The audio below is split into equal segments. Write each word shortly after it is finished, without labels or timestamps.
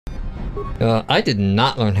I did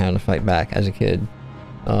not learn how to fight back as a kid.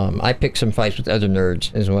 I picked some fights with other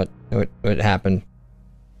nerds, is what happened.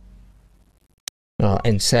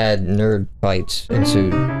 And sad nerd fights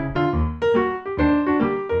ensued.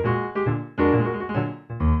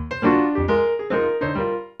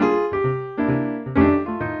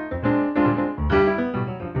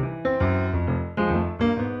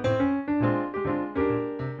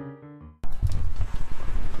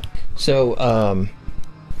 So,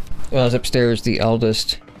 when I was upstairs, the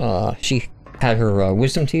eldest, she had her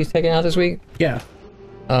wisdom teeth taken out this week. Yeah.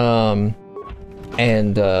 And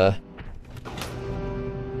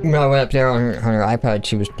when I went up there on her iPad,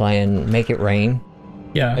 she was playing Make It Rain.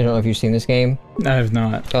 Yeah. I don't know if you've seen this game. I have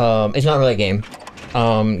not. It's not really a game.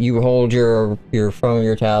 You hold your phone,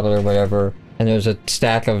 your tablet, or whatever, and there's a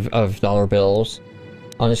stack of dollar bills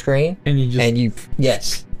on the screen. And you just...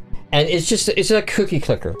 yes. And it's a cookie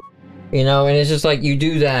clicker. You know, and it's just like you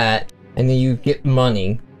do that, and then you get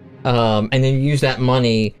money, and then you use that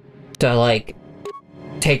money to, like,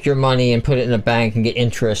 take your money and put it in a bank and get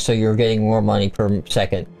interest, so you're getting more money per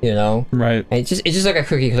second, you know? Right. And it's just like a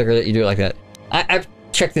cookie clicker that you do it like that. I've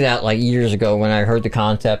checked it out, like, years ago when I heard the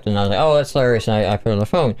concept, and I was like, oh, that's hilarious, and I put it on the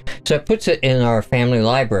phone. So it puts it in our family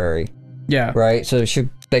library. Yeah. Right? So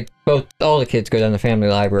all the kids go down to the family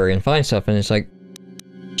library and find stuff, and it's like,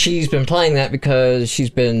 she's been playing that because she's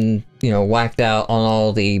been, you know, whacked out on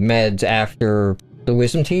all the meds after the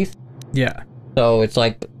wisdom teeth. Yeah. So it's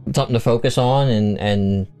like something to focus on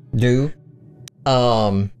and do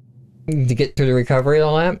to get through the recovery and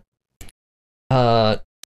all that.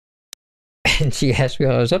 And she asked me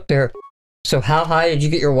while I was up there, so how high did you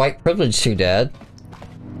get your white privilege to, Dad?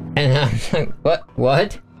 And I was like,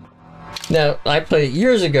 what? Now, I played it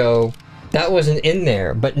years ago. That wasn't in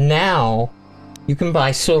there. But now you can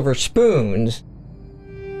buy silver spoons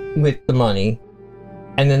with the money,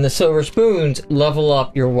 and then the silver spoons level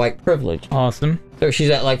up your white privilege. Awesome. So she's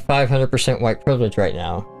at like 500% white privilege right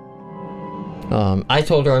now. I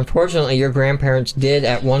told her, unfortunately, your grandparents did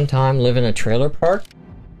at one time live in a trailer park,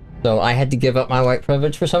 so I had to give up my white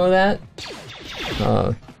privilege for some of that.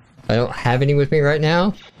 I don't have any with me right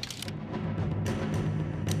now.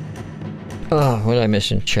 Oh, what did I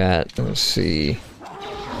miss in chat? Let's see.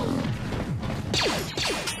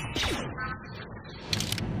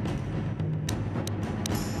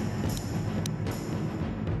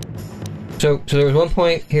 So there was one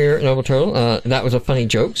point here, Noble Turtle, that was a funny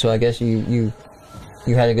joke, so I guess you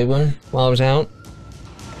had a good one while I was out?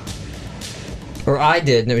 Or I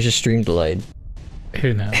did, and it was just stream delayed.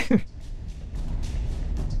 Who knows?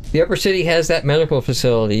 The Upper City has that medical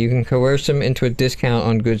facility. You can coerce them into a discount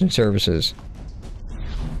on goods and services.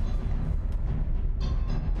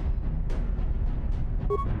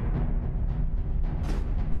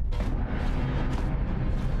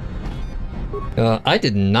 I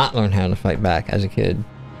did not learn how to fight back as a kid.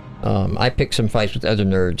 I picked some fights with other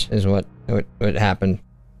nerds, is what happened.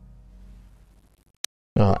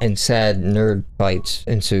 And sad nerd fights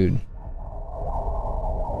ensued.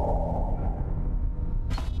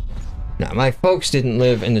 Now, my folks didn't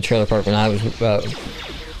live in the trailer park when I was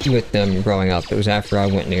with them growing up. It was after I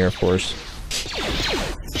went in the Air Force.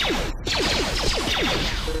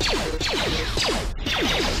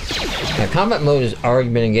 Now, combat mode has already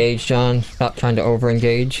been engaged, John. Stop trying to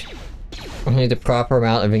over-engage. Only the proper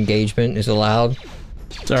amount of engagement is allowed.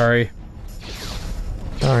 Sorry.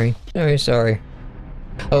 Sorry.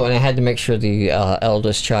 Oh, and I had to make sure the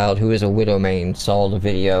eldest child, who is a Widow main, saw the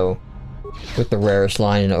video with the rarest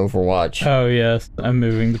line in Overwatch. Oh, yes. I'm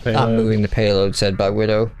moving the payload. I'm moving the payload, said by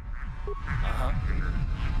Widow.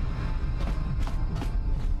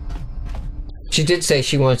 She did say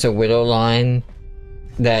she wants a Widow line,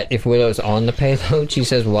 that if Widow's on the payload, she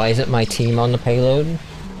says, why isn't my team on the payload?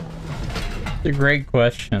 It's a great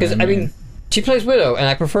question. Because, I mean, she plays Widow, and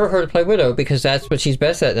I prefer her to play Widow because that's what she's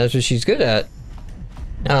best at, and that's what she's good at.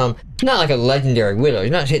 Not like a legendary Widow.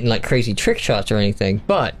 She's not hitting, like, crazy trick shots or anything,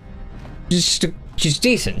 but she's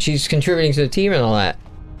decent. She's contributing to the team and all that.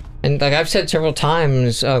 And, like, I've said several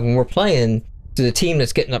times when we're playing to the team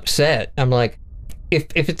that's getting upset, I'm like, if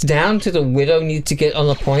it's down to the Widow needs to get on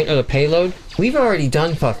the point or the payload, we've already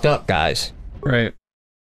done fucked up, guys. Right.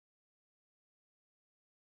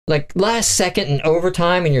 Like, last second in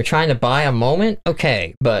overtime and you're trying to buy a moment?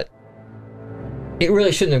 Okay, but it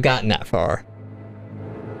really shouldn't have gotten that far.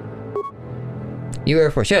 You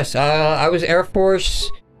Air Force, yes. I was Air Force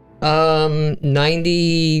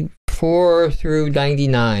 94 through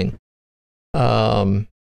 99.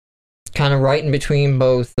 Kind of right in between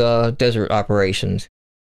both desert operations.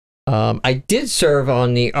 I did serve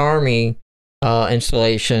on the Army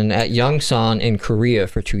installation at Yongsan in Korea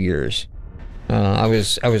for 2 years. I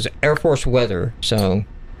was Air Force weather, so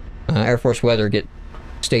Air Force weather get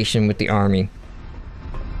stationed with the Army.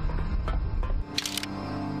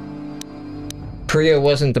 Korea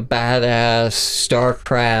wasn't the badass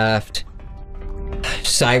StarCraft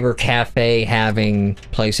cyber cafe having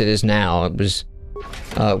place it is now. It was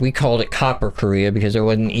we called it Copper Korea because there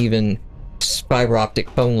wasn't even fiber optic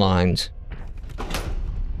phone lines.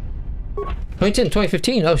 2010,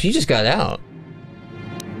 2015. Oh, she just got out.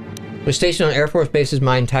 Was stationed on Air Force bases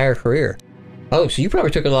my entire career. Oh, so you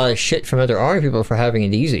probably took a lot of shit from other Army people for having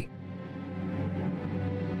it easy.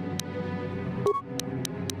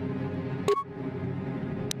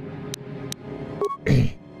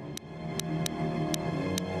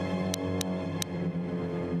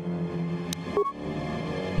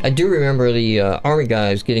 I do remember the Army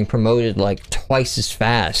guys getting promoted like twice as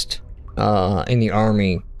fast in the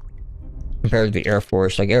Army compared to the Air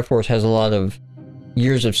Force. Like, Air Force has a lot of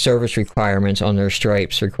years of service requirements on their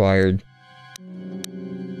stripes required.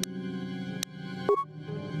 In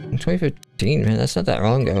 2015, man, that's not that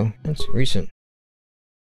long ago. That's recent.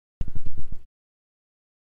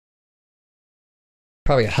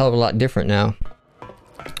 Probably a hell of a lot different now.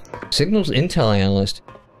 Signals Intel Analyst.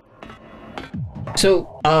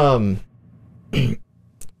 So, I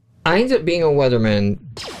ended up being a weatherman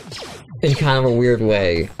in kind of a weird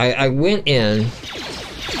way. I went in,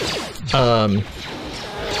 got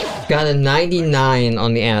a 99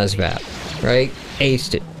 on the ASVAB, right?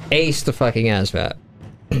 Aced it. Aced the fucking ASVAB.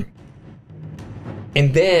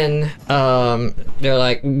 And then, they're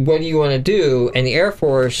like, what do you want to do? And the Air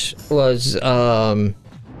Force was,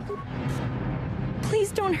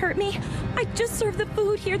 Please don't hurt me. I just serve the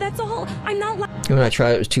food here, that's all. I'm not when I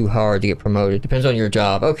tried, it was too hard to get promoted. Depends on your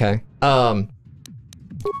job. Okay. But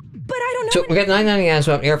I don't know. So we got 99 as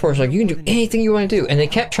well. Air Force like, you can do anything you want to do. And they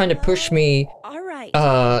kept trying to push me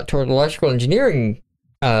toward electrical engineering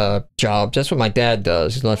jobs. That's what my dad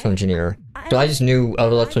does. He's an electrical engineer. So I just knew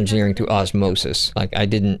of electrical engineering through osmosis. Like, I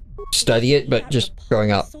didn't study it, but just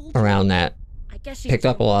growing up around that, picked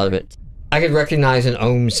up a lot of it. I could recognize an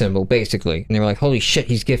ohm symbol, basically. And they were like, holy shit,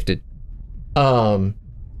 he's gifted.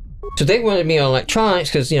 So they wanted me on electronics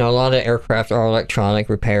because, you know, a lot of aircraft are electronic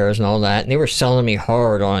repairs and all that. And they were selling me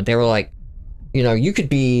hard on it. They were like, you know, you could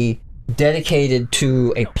be dedicated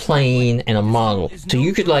to a plane and a model. So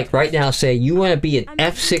you could, like, right now say you want to be an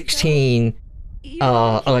F-16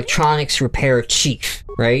 electronics repair chief,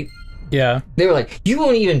 right? Yeah. They were like, you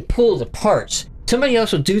won't even pull the parts. Somebody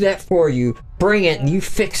else will do that for you, bring it, and you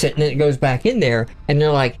fix it, and then it goes back in there. And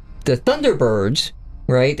they're like, the Thunderbirds,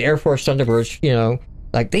 right? The Air Force Thunderbirds, you know,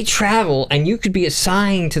 like, they travel, and you could be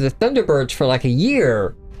assigned to the Thunderbirds for like a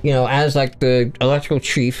year, you know, as like the electrical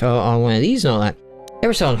chief on one of these and all that. They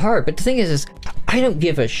were selling hard, but the thing is I don't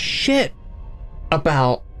give a shit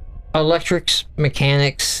about electrics,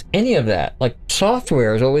 mechanics, any of that. Like,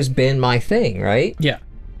 software has always been my thing, right? Yeah.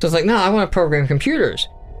 So it's like, no, I want to program computers.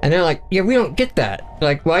 And they're like, yeah, we don't get that.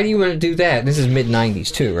 Like, why do you want to do that? This is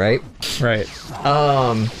mid-90s too, right? Right.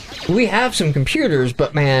 We have some computers,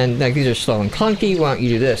 but man, like, these are slow and clunky. Why don't you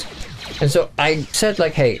do this? And so I said,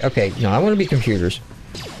 like, hey, okay, no, I want to be computers.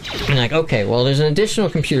 And like, okay, well, there's an additional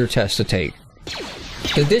computer test to take.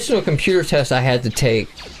 The additional computer test I had to take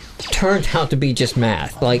turned out to be just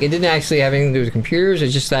math. Like, it didn't actually have anything to do with computers.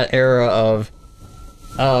 It's just that era of,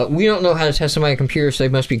 we don't know how to test somebody on computers, so they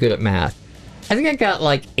must be good at math. I think I got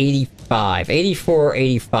like 85, 84,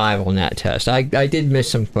 85 on that test. I did miss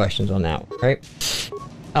some questions on that one, right?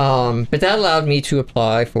 But that allowed me to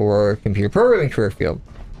apply for computer programming career field.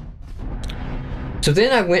 So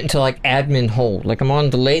then I went into like admin hold. Like, I'm on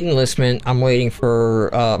delayed enlistment. I'm waiting for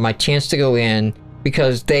my chance to go in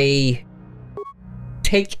because they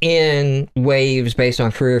take in waves based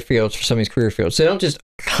on career fields for some of these career fields. So they don't just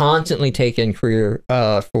constantly take in career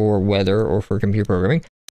for weather or for computer programming.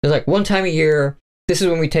 There's like one time a year, this is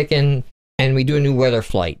when we take in and we do a new weather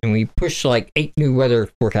flight and we push like 8 new weather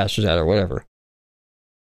forecasters out or whatever.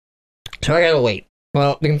 So I gotta wait.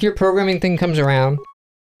 Well, the computer programming thing comes around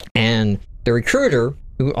and the recruiter,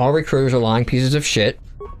 who all recruiters are lying pieces of shit,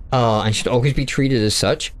 and should always be treated as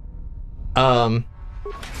such,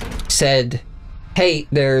 said, hey,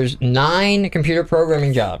 there's 9 computer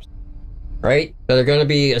programming jobs, right? That are gonna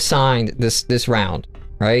be assigned this round.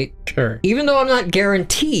 Right? Sure. Even though I'm not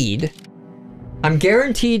guaranteed, I'm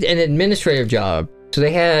guaranteed an administrative job. So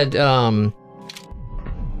they had, I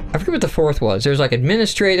forget what the 4th was. There's like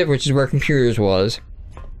administrative, which is where computers was.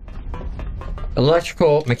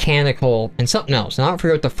 Electrical, mechanical, and something else. And I don't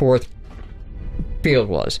forget what the 4th field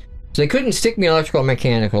was. So they couldn't stick me in electrical and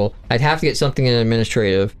mechanical. I'd have to get something in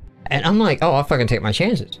administrative. And I'm like, oh, I'll fucking take my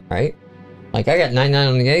chances, right? Like, I got 99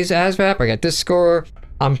 on the ASVAB, I got this score,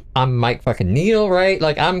 I'm Mike fucking Neal, right?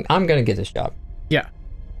 Like, I'm gonna get this job. Yeah.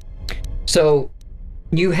 So,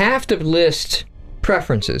 you have to list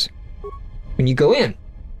preferences. When you go in,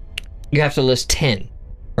 you have to list 10,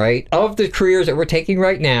 right? Of the careers that we're taking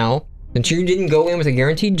right now, since you didn't go in with a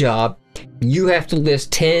guaranteed job, you have to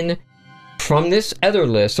list 10 from this other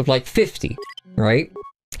list of like 50, right?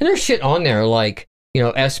 And there's shit on there like, you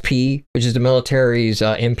know, SP, which is the military's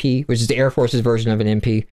MP, which is the Air Force's version of an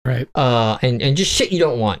MP. Right. And just shit you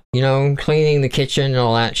don't want. You know, cleaning the kitchen and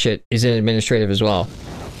all that shit is administrative as well.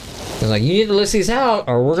 It's like, you need to list these out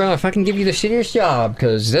or we're gonna fucking give you the shittiest job,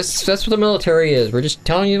 because that's what the military is. We're just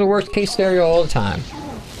telling you the worst case scenario all the time.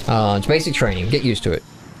 It's basic training. Get used to it.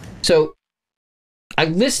 So I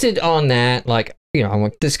listed on that, like, you know, I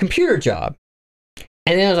want this computer job.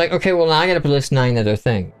 And then I was like, okay, well, now I gotta list 9 other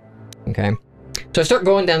things. Okay. So I start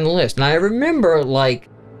going down the list. And I remember, like,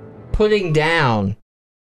 putting down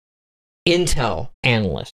Intel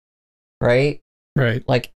analyst, right? Right.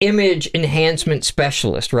 Like, image enhancement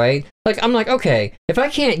specialist, right? Like, I'm like, okay, if I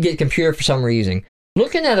can't get computer for some reason,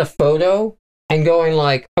 looking at a photo and going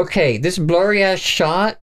like, okay, this blurry-ass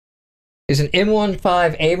shot is an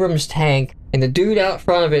M15 Abrams tank, and the dude out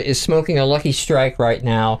front of it is smoking a Lucky Strike right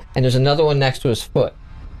now, and there's another one next to his foot.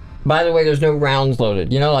 By the way, there's no rounds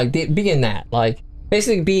loaded, you know, like, be in that, like,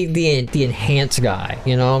 basically be the enhanced guy,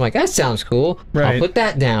 you know? I'm like, that sounds cool. Right. I'll put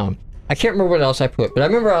that down. I can't remember what else I put, but I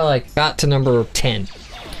remember I, like, got to number 10.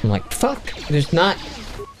 I'm like, fuck, there's not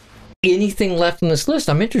anything left on this list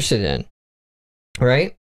I'm interested in,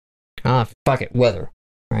 right? Ah, fuck it, weather,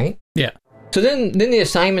 right? Yeah. So then the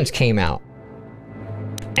assignments came out,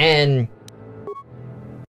 and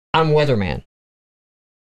I'm weatherman.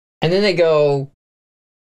 And then they go,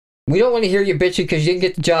 we don't want to hear you bitching because you didn't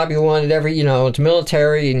get the job you wanted. You know, it's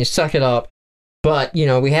military and you suck it up. But, you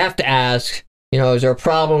know, we have to ask, you know, is there a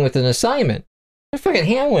problem with an assignment? Their fucking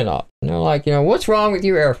hand went up. And they're like, you know, what's wrong with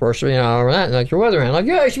you, Air Force? You know, or that, like, your weatherman. I'm like,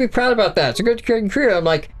 yeah, you should be proud about that. It's a good career. I'm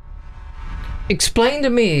like, explain to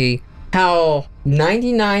me how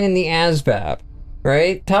 99 in the ASVAB,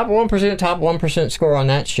 right? Top 1% score on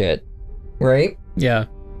that shit, right? Yeah.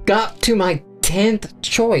 Got to my 10th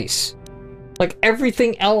choice. Like,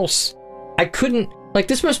 everything else, I couldn't, like,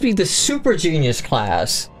 this must be the super genius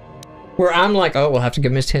class where I'm like, oh, we'll have to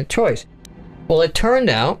give him his 10th choice. Well, it turned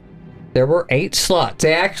out there were 8 slots.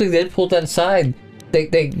 They actually did pull that aside. They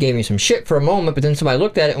gave me some shit for a moment, but then somebody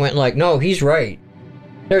looked at it and went like, no, he's right.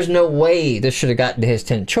 There's no way this should have gotten to his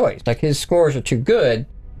 10th choice. Like, his scores are too good.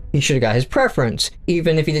 He should have got his preference.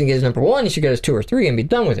 Even if he didn't get his number 1, he should get his 2 or 3 and be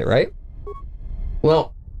done with it, right?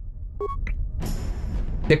 Well,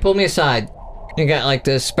 they pulled me aside. You got like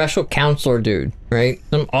this special counselor dude, right?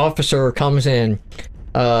 Some officer comes in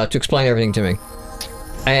to explain everything to me.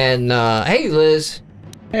 And hey, Liz.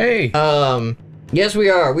 Hey. Yes, we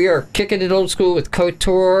are. We are kicking it old school with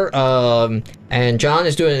KOTOR. And John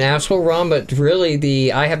is doing an asshole run, but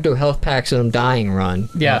really I have to do health packs and I'm dying run.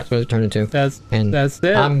 Yeah. That's what it turned into. That's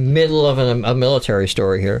it. I'm middle of a military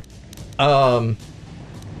story here.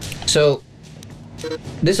 So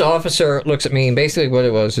this officer looks at me, and basically what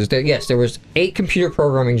it was is that, yes, there was 8 computer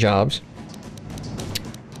programming jobs,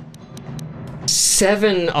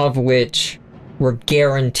 7 of which were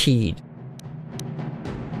guaranteed.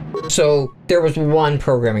 So there was 1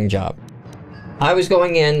 programming job. I was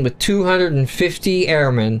going in with 250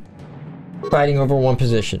 airmen fighting over 1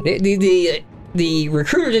 position. The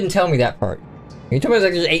recruiter didn't tell me that part. He told me it was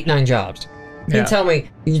like there's 8, 9 jobs. He didn't tell me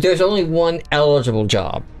there's only 1 eligible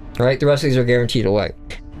job. Right? The rest of these are guaranteed away.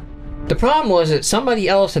 The problem was that somebody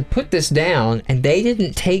else had put this down and they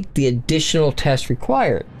didn't take the additional test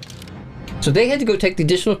required. So they had to go take the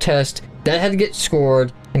additional test, that had to get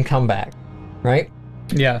scored and come back. Right?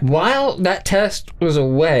 Yeah. While that test was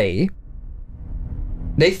away,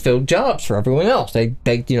 they filled jobs for everyone else. They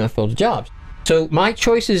you know, filled the jobs. So my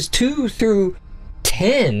choices 2 through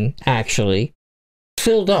 10 actually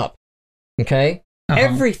filled up. Okay?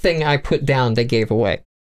 Everything I put down, they gave away.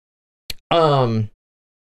 The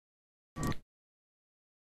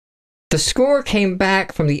score came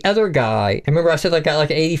back from the other guy. I remember I said I got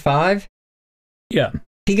like 85? Yeah.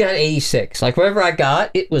 He got 86. Like, whatever I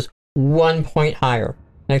got, it was 1 point higher.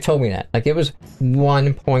 And he told me that. Like, it was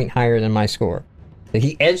 1 point higher than my score. Like,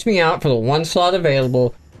 he edged me out for the 1 slot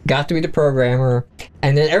available, got to be the programmer,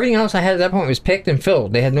 and then everything else I had at that point was picked and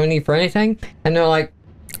filled. They had no need for anything. And they're like,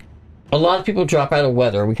 a lot of people drop out of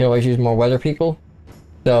weather. We can always use more weather people.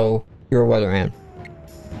 So you're a weatherman.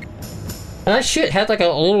 And that shit had like a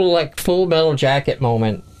little like Full Metal Jacket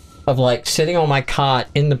moment of like sitting on my cot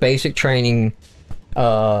in the basic training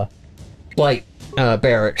flight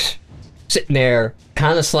barracks, sitting there,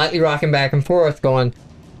 kind of slightly rocking back and forth, going,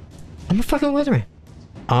 I'm a fucking weatherman.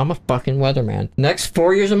 I'm a fucking weatherman. Next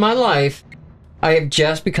 4 years of my life, I have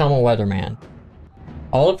just become a weatherman.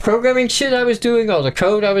 All the programming shit I was doing, all the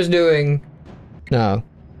code I was doing, no.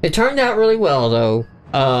 It turned out really well,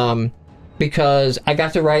 though, because I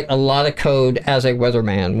got to write a lot of code as a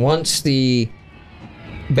weatherman. Once the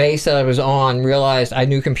base that I was on realized I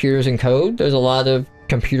knew computers and code, there's a lot of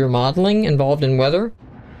computer modeling involved in weather.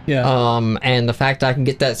 Yeah. And the fact I can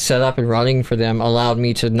get that set up and running for them allowed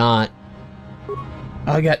me to not...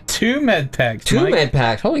 I got 2 med packs. 2 Mike. med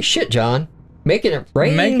packs. Holy shit, John. Making it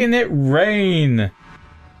rain. Making it rain.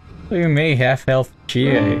 Look at me, half health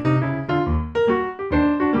GA.